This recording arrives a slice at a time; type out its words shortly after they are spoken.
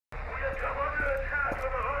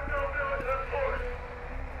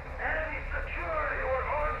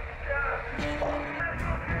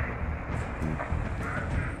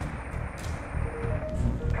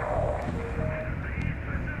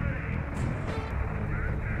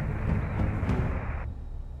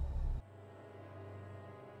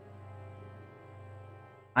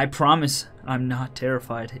I promise I'm not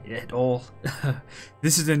terrified at all.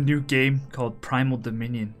 This is a new game called Primal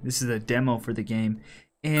Dominion. This is a demo for the game.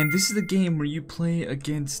 And this is the game where you play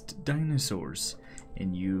against dinosaurs.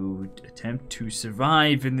 And you attempt to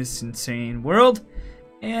survive in this insane world.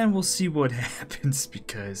 And we'll see what happens,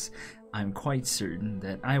 because I'm quite certain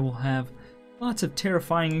that I will have lots of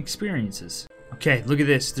terrifying experiences. Okay, look at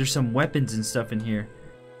this. There's some weapons and stuff in here.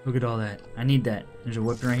 Look at all that. I need that. There's a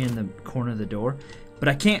weapon right here in the corner of the door. But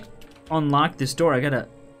I can't unlock this door. I gotta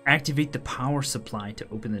activate the power supply to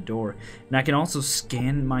open the door. And I can also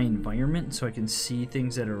scan my environment so I can see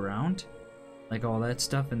things that are around. Like all that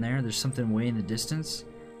stuff in there. There's something way in the distance.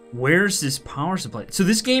 Where's this power supply? So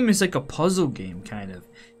this game is like a puzzle game, kind of.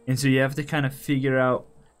 And so you have to kind of figure out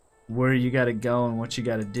where you gotta go and what you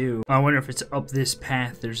gotta do. I wonder if it's up this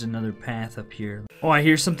path. There's another path up here. Oh, I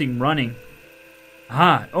hear something running.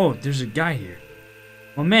 Ah, oh, there's a guy here.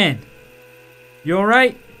 Oh man, you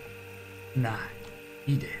alright? Nah,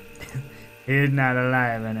 he did. He's not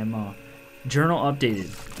alive anymore. Journal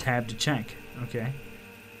updated. Tab to check. Okay.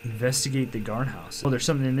 Investigate the guardhouse. Oh, there's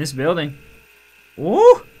something in this building.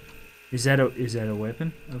 Oh, is that a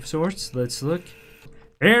weapon of sorts? Let's look.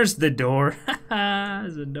 There's the door.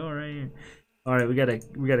 There's a door right here. All right, we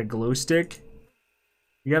got a glow stick.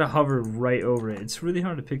 You gotta hover right over it. It's really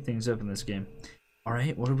hard to pick things up in this game. All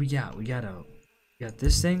right, what do we got? We got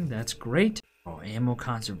this thing. That's great. Oh, ammo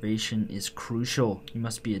conservation is crucial. You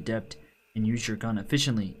must be adept and use your gun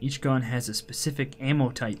efficiently. Each gun has a specific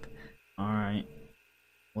ammo type. All right,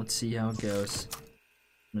 let's see how it goes.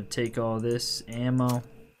 I'm gonna take all this ammo.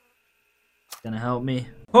 It's gonna help me.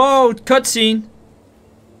 Oh, cutscene.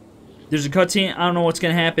 There's a cutscene. I don't know what's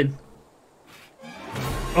gonna happen.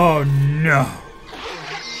 Oh no.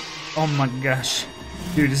 Oh my gosh.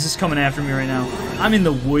 Dude, this is coming after me right now. I'm in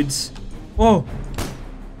the woods. Whoa.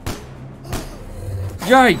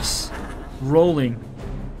 Yikes. Rolling.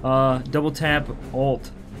 Double tap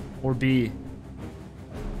Alt or B.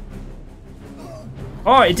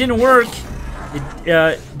 Oh, it didn't work.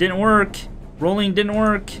 It didn't work. Rolling didn't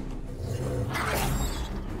work.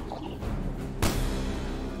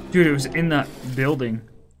 Dude, it was in that building.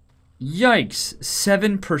 Yikes.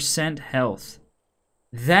 7% health.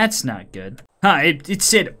 That's not good. It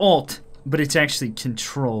said Alt, but it's actually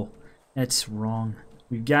Control. That's wrong.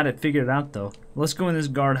 We've got it figured out, though. Let's go in this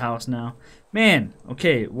guardhouse now. Man,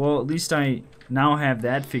 okay, well, at least I now have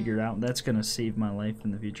that figured out. That's going to save my life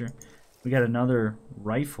in the future. We got another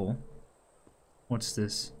rifle. What's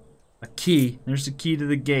this? A key. There's the key to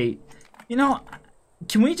the gate. You know,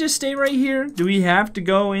 can we just stay right here? Do we have to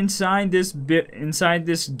go inside this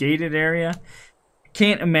gated area?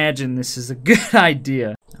 Can't imagine this is a good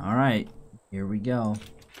idea. All right, here we go.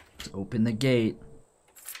 Let's open the gate.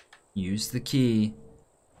 Use the key.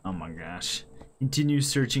 Oh my gosh. Continue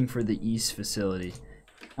searching for the East facility.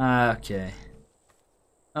 Okay.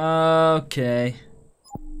 Okay.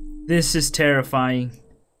 This is terrifying.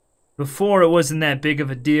 Before it wasn't that big of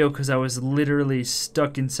a deal because I was literally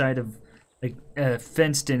stuck inside of a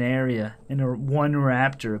fenced-in area and one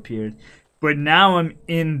raptor appeared. But now I'm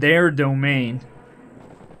in their domain.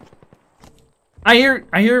 I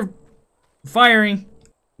hear firing.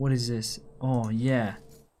 What is this? Oh yeah.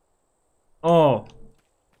 Oh,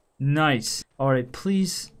 nice. All right,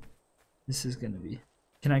 please. This is gonna be.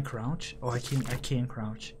 Can I crouch? Oh, I can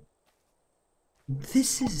crouch.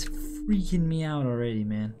 This is freaking me out already,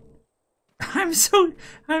 man. I'm so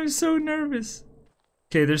nervous.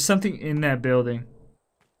 Okay, there's something in that building.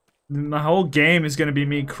 My whole game is gonna be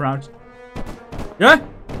me crouched. Yeah?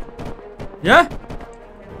 Yeah?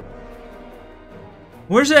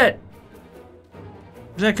 Where's that?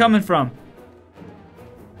 Where's that coming from?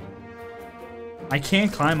 I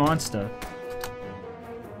can't climb on stuff.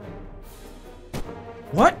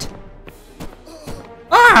 What?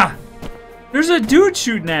 Ah! There's a dude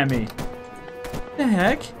shooting at me. What the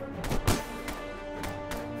heck?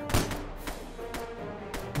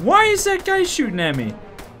 Why is that guy shooting at me?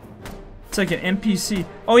 It's like an NPC.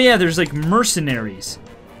 Oh yeah, there's like mercenaries.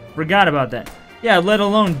 Forgot about that. Yeah, let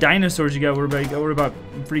alone dinosaurs. You got worried about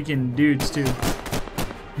freaking dudes too.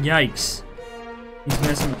 Yikes. He's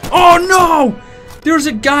messing with. Oh no! There's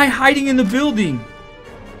a guy hiding in the building.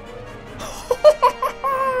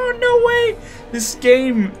 No way! This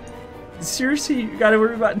game. Seriously, you gotta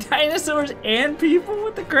worry about dinosaurs and people?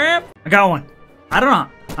 What the crap? I got one. I don't know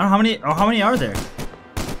how many. Oh, how many are there?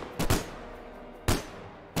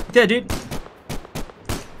 Yeah, dude.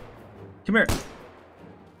 Come here.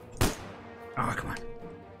 Oh, come on.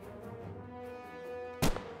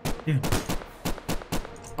 Dude.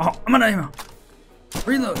 Oh, I'm out of ammo.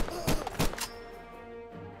 Reload.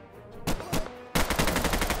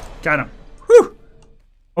 Got him. Whew.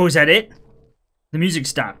 Oh, is that it? The music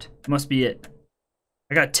stopped. Must be it.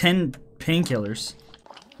 I got 10 painkillers.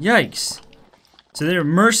 Yikes. So there are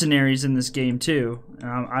mercenaries in this game too.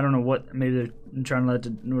 I don't know what. Maybe they're trying to let the.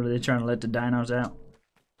 What are they trying to let the dinos out?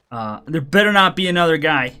 There better not be another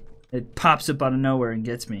guy. It pops up out of nowhere and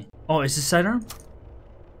gets me. Oh, is this sidearm?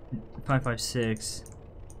 5.56.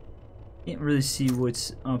 Can't really see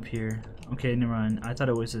what's up here. Okay, never mind. I thought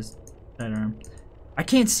it was a sidearm. I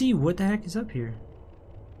can't see what the heck is up here.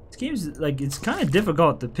 This game's like, it's kind of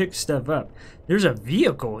difficult to pick stuff up. There's a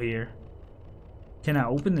vehicle here. Can I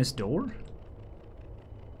open this door?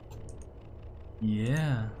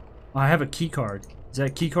 Yeah. Oh, I have a key card. Does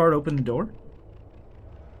that key card open the door?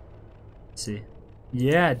 Let's see.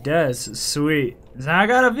 Yeah, it does. Sweet. So I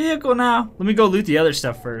got a vehicle now. Let me go loot the other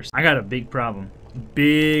stuff first. I got a big problem.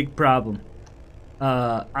 Big problem.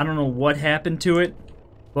 I don't know what happened to it,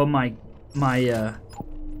 but my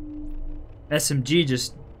SMG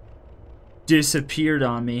just disappeared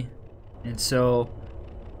on me, and so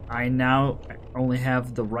I now only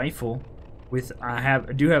have the rifle. I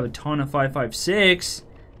do have a ton of 5.56,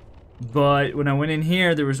 but when I went in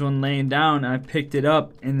here, there was one laying down. I picked it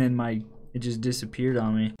up, and then it just disappeared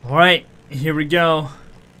on me. All right, here we go.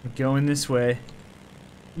 We're going this way.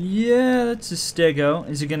 Yeah, that's a stego.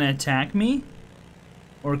 Is it gonna attack me,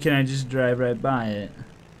 or can I just drive right by it?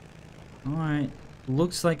 All right,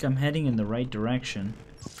 looks like I'm heading in the right direction.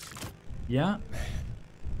 Yeah.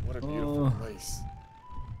 What a beautiful place.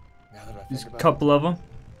 Now that I There's think a about couple of them.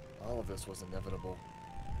 all of this was inevitable.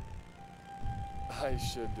 I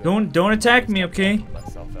should Don't attack me, okay?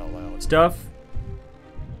 myself out loud. Stuff.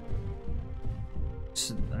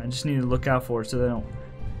 I just need to look out for it so they don't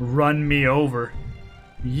run me over.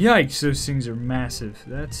 Yikes, those things are massive.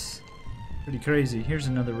 That's pretty crazy. Here's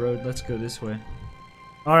another road. Let's go this way.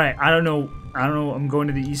 Alright, I don't know. I'm going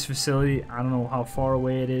to the east facility. I don't know how far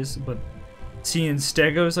away it is, but seeing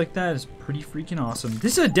stegos like that is pretty freaking awesome.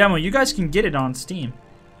 This is a demo. You guys can get it on Steam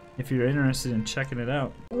if you're interested in checking it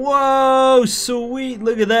out. Whoa, sweet.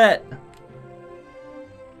 Look at that.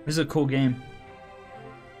 This is a cool game.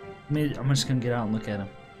 I'm just going to get out and look at them.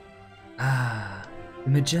 Ah, the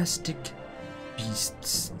majestic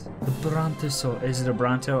beasts. The Brontosaurus. Is it a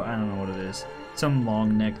Bronto? I don't know what it is. Some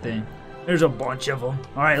long neck thing. There's a bunch of them.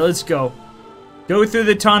 Alright, let's go. Go through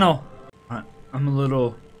the tunnel. I'm a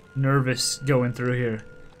little nervous going through here.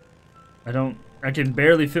 I can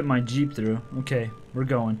barely fit my Jeep through. Okay, we're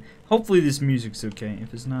going. Hopefully this music's okay.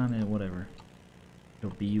 If it's not, whatever.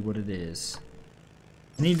 It'll be what it is.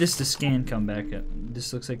 I need this to scan come back up.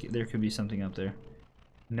 This looks like there could be something up there.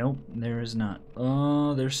 Nope, there is not.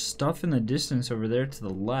 Oh, there's stuff in the distance over there to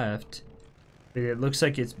the left. It looks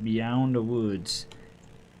like it's beyond the woods.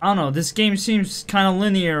 I don't know, this game seems kind of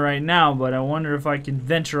linear right now, but I wonder if I can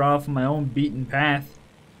venture off my own beaten path.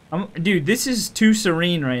 Dude, this is too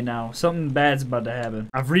serene right now. Something bad's about to happen.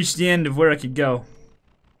 I've reached the end of where I could go.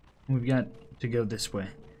 We've got to go this way.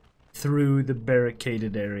 Through the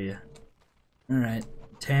barricaded area. Alright,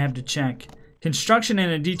 tab to check. Construction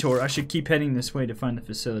and a detour. I should keep heading this way to find the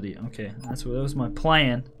facility. Okay, that was my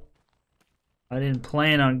plan. I didn't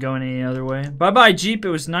plan on going any other way. Bye-bye, Jeep. It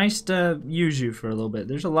was nice to use you for a little bit.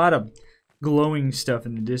 There's a lot of glowing stuff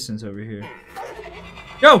in the distance over here.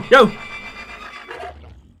 Yo! Yo!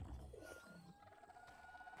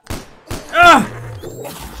 Ah!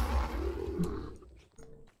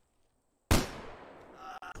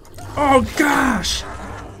 Oh, gosh!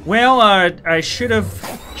 Well, I should have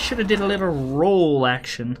did a little roll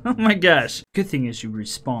action. Oh, my gosh. Good thing is you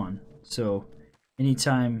respawn. So,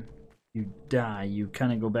 anytime you die, you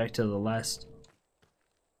kind of go back to the last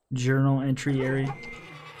journal entry area.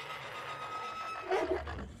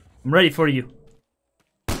 I'm ready for you.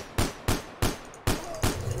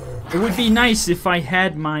 It would be nice if I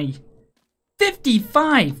had my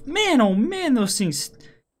 55. Man, oh man, those things.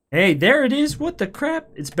 Hey, there it is. What the crap?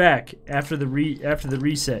 It's back after the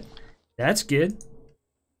reset. That's good.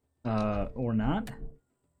 Or not?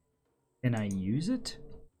 Can I use it?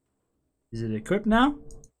 Is it equipped now?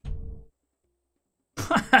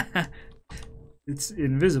 It's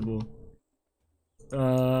invisible.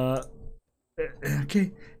 Okay.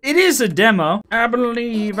 It is a demo. I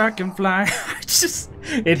believe I can fly.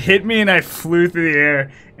 It hit me and I flew through the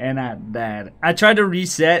air and I died. I tried to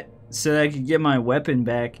reset so that I could get my weapon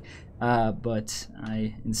back, but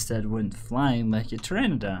I instead went flying like a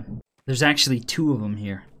pteranodon. There's actually 2 of them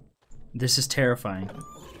here. This is terrifying.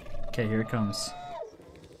 Okay, here it comes.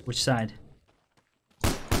 Which side?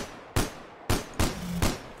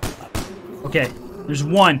 Okay, there's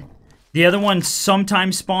one. The other one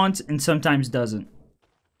sometimes spawns and sometimes doesn't.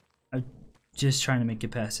 Just trying to make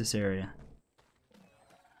it past this area.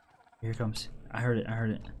 Here it comes. I heard it. I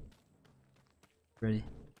heard it. Ready?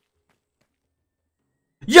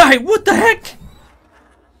 Yay! What the heck?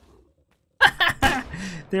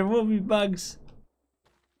 There will be bugs.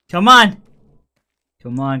 Come on.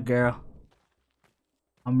 Come on, girl.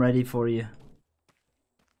 I'm ready for you.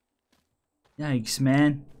 Yikes,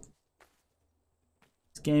 man.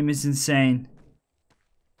 This game is insane.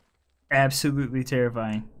 Absolutely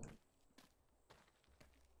terrifying.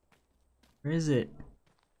 Where is it?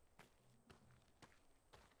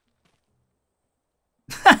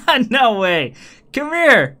 No way! Come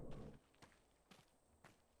here!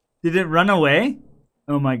 Did it run away?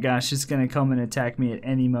 Oh my gosh, it's gonna come and attack me at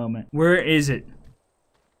any moment. Where is it?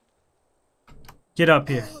 Get up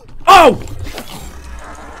here. Oh!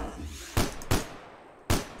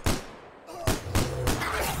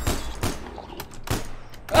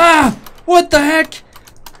 Ah! What the heck?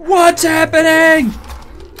 What's happening?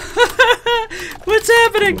 What's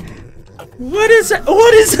happening? What is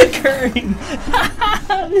occurring?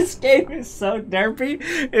 This game is so derpy.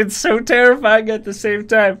 It's so terrifying at the same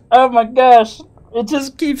time. Oh my gosh. It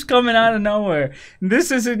just keeps coming out of nowhere.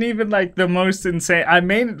 This isn't even like the most insane. I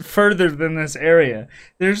made it further than this area.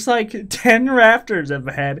 There's like 10 raptors up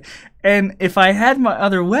ahead. And if I had my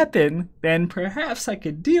other weapon, then perhaps I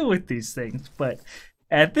could deal with these things. But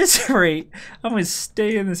at this rate, I'm going to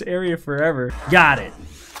stay in this area forever. Got it.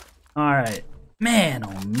 Alright. Man,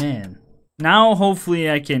 oh man. Now hopefully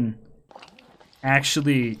I can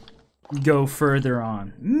actually go further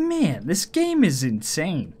on. Man, this game is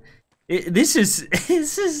insane. This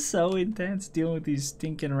is so intense dealing with these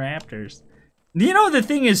stinking raptors. You know the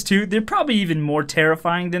thing is too, they're probably even more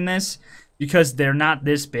terrifying than this because they're not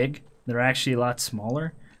this big. They're actually a lot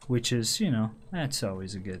smaller, which is, you know, that's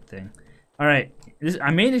always a good thing. Alright, I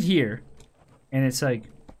made it here, and it's like,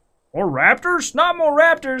 more raptors? Not more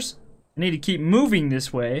raptors! I need to keep moving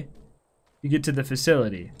this way to get to the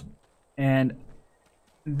facility. And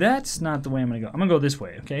that's not the way I'm gonna go. I'm gonna go this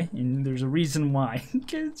way, okay? And there's a reason why.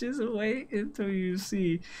 Just wait until you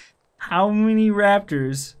see how many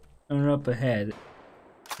raptors are up ahead.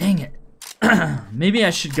 Dang it. Maybe I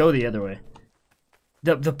should go the other way.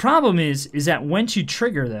 The problem is that once you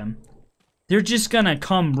trigger them, they're just gonna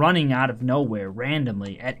come running out of nowhere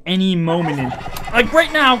randomly at any moment in, like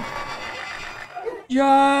right now.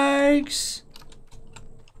 Yikes.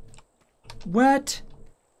 What?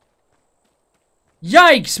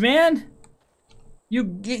 Yikes, man! You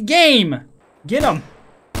game! Get him!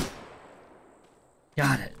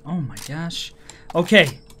 Got it. Oh my gosh.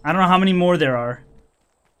 Okay, I don't know how many more there are.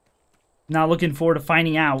 Not looking forward to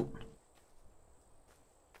finding out.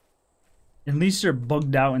 At least they're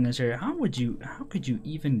bugged out in this area. How could you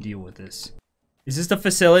even deal with this? Is this the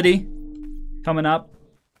facility coming up?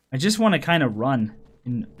 I just want to kind of run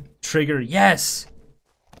and trigger. Yes!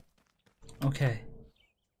 Okay.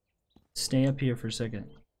 Stay up here for a second.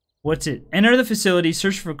 What's it? Enter the facility,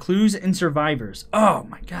 search for clues and survivors. Oh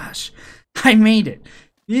my gosh. I made it.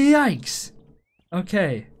 Yikes.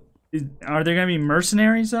 Okay. Are there gonna be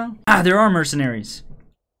mercenaries though? Ah, there are mercenaries.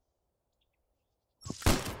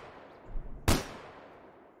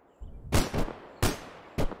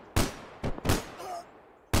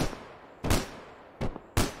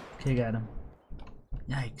 Okay, got him.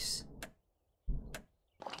 Yikes.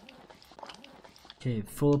 Okay,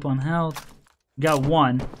 full up on health. Got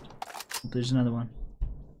one. There's another one.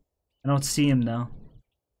 I don't see him though.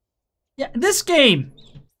 Yeah, this game!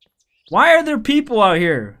 Why are there people out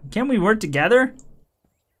here? Can't we work together?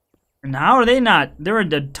 And how are they not? There are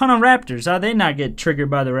a ton of raptors. How they not get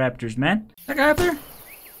triggered by the raptors, man? That guy up there?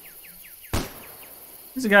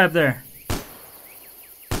 There's a guy up there.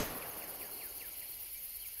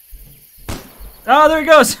 Oh, there he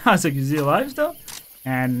goes! I was like, is he alive still?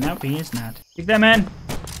 And nope, he is not. Take that, man.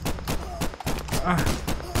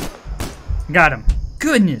 Got him.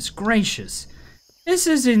 Goodness gracious. This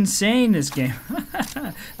is insane, this game.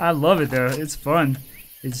 I love it, though. It's fun.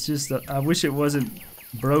 It's just, I wish it wasn't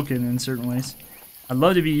broken in certain ways. I'd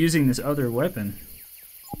love to be using this other weapon.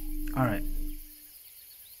 Alright.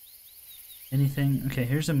 Anything? Okay,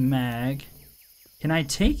 here's a mag. Can I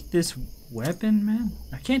take this weapon, man?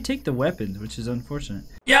 I can't take the weapons, which is unfortunate.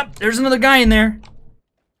 Yep, there's another guy in there.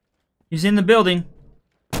 He's in the building.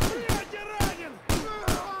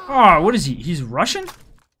 Oh, what is he? He's Russian?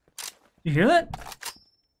 You hear that?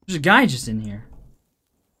 There's a guy just in here.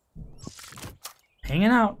 Hanging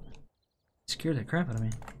out. Scared the crap out of me.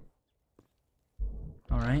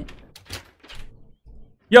 Alright.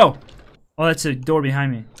 Yo! Oh, that's a door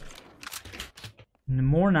behind me.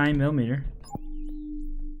 More 9mm.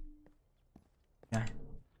 Okay.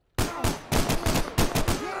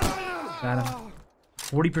 Got him.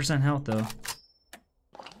 40% health though.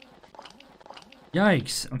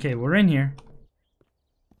 Yikes. Okay, we're in here.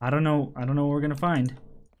 I don't know what we're gonna find.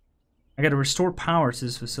 I gotta restore power to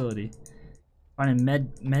this facility. Finding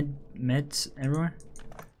meds everywhere.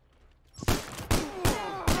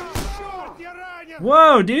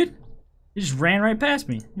 Whoa, dude! He just ran right past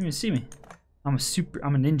me. Didn't even see me. I'm a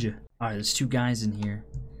ninja. Alright, there's 2 guys in here.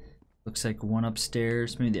 Looks like one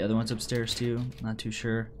upstairs. Maybe the other one's upstairs too. Not too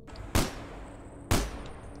sure.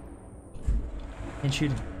 Can't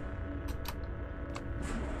shoot him.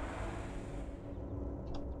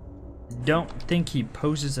 Don't think he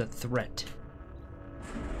poses a threat.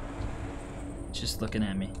 Just looking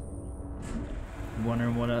at me.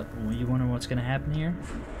 Wondering what's gonna happen here?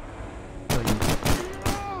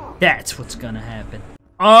 That's what's gonna happen.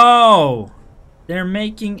 Oh! They're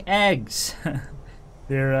making eggs.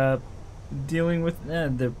 They're dealing with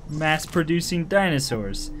the mass-producing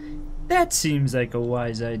dinosaurs. That seems like a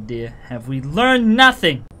wise idea. Have we learned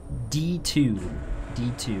nothing? D2.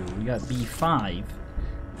 D2. We got B5. I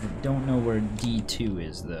don't know where D2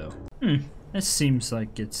 is though. This seems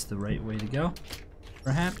like it's the right way to go.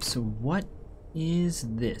 Perhaps. What is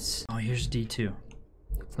this? Oh, here's D2.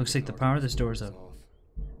 Looks like the power of this door's up.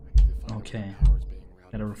 Okay.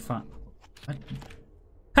 Gotta refine. What?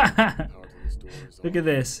 Look at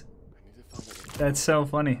this. That's so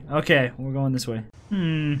funny. Okay, we're going this way.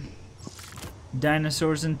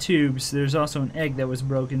 Dinosaurs in tubes. There's also an egg that was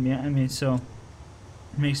broken behind me, so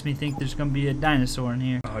it makes me think there's gonna be a dinosaur in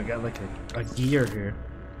here. Oh, I got like a gear here.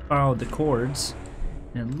 Follow the cords.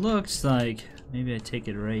 And it looks like maybe I take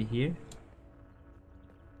it right here.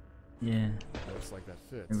 Yeah. Looks like that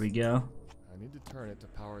fits. There we go. I need to turn it to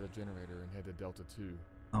power the generator and head to Delta 2.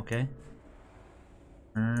 Okay.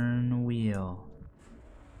 Turn wheel.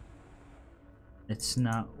 It's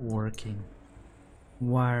not working.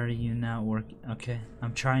 Why are you not working? Okay,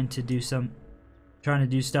 I'm trying to do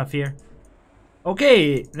stuff here.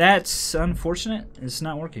 Okay, that's unfortunate. It's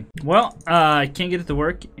not working. Well, I can't get it to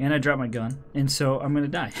work, and I dropped my gun, and so I'm gonna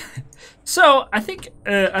die. So I think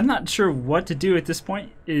I'm not sure what to do at this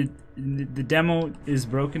point. The demo is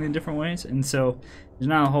broken in different ways, and so there's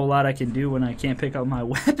not a whole lot I can do when I can't pick up my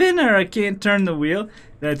weapon or I can't turn the wheel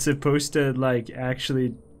that's supposed to like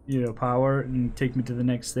actually, you know, power and take me to the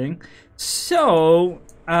next thing. So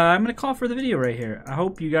I'm gonna call for the video right here. I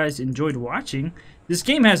hope you guys enjoyed watching. This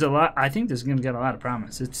game has a lot. I think this is gonna get a lot of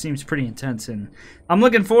promise. It seems pretty intense, and I'm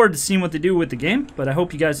looking forward to seeing what they do with the game. But I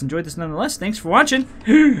hope you guys enjoyed this nonetheless. Thanks for watching.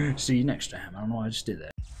 See you next time. I don't know why I just did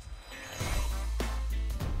that.